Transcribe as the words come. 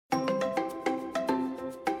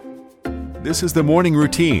This is the Morning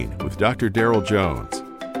Routine with Dr. Darrell Jones.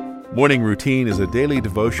 Morning Routine is a daily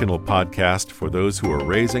devotional podcast for those who are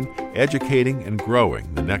raising, educating, and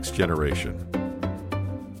growing the next generation.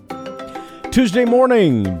 Tuesday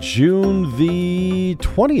morning, June the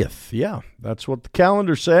 20th. Yeah, that's what the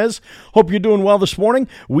calendar says. Hope you're doing well this morning.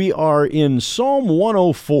 We are in Psalm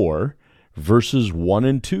 104, verses 1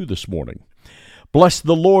 and 2 this morning. Bless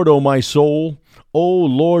the Lord, O my soul. O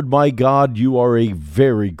Lord my God, you are a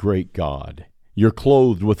very great God. You're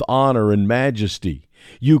clothed with honor and majesty.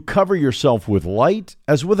 You cover yourself with light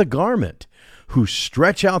as with a garment, who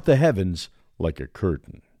stretch out the heavens like a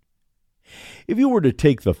curtain. If you were to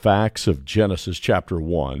take the facts of Genesis chapter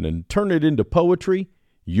 1 and turn it into poetry,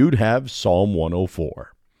 you'd have Psalm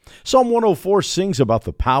 104. Psalm 104 sings about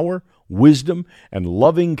the power, wisdom, and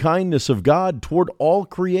loving kindness of God toward all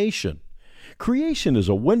creation. Creation is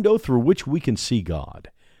a window through which we can see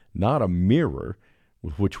God, not a mirror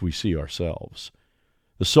with which we see ourselves.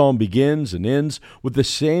 The psalm begins and ends with the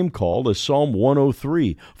same call as Psalm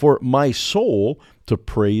 103, for my soul to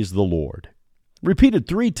praise the Lord. Repeated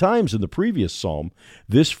 3 times in the previous psalm,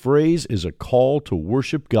 this phrase is a call to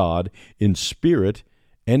worship God in spirit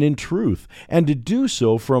and in truth, and to do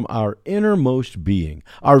so from our innermost being,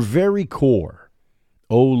 our very core.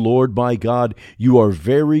 O Lord my God, you are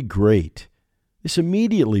very great. This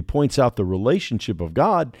immediately points out the relationship of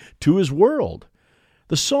God to his world.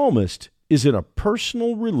 The psalmist is in a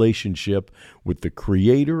personal relationship with the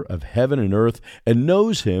Creator of heaven and earth and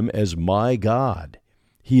knows him as my God.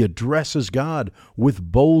 He addresses God with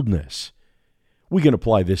boldness. We can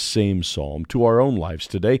apply this same psalm to our own lives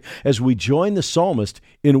today as we join the psalmist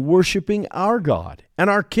in worshiping our God and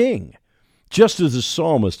our King. Just as the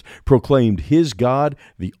psalmist proclaimed his God,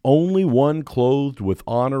 the only one clothed with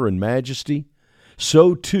honor and majesty,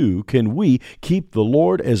 so too can we keep the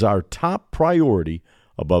Lord as our top priority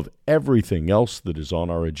above everything else that is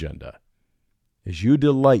on our agenda. As you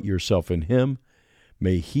delight yourself in him,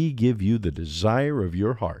 may he give you the desire of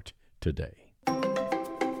your heart today.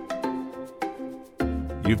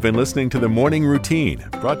 You've been listening to the Morning Routine,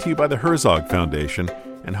 brought to you by the Herzog Foundation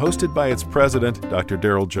and hosted by its president, Dr.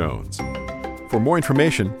 Darrell Jones. For more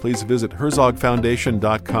information, please visit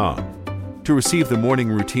herzogfoundation.com. To receive the Morning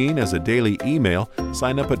Routine as a daily email,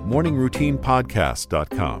 sign up at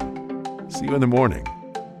morningroutinepodcast.com. See you in the morning.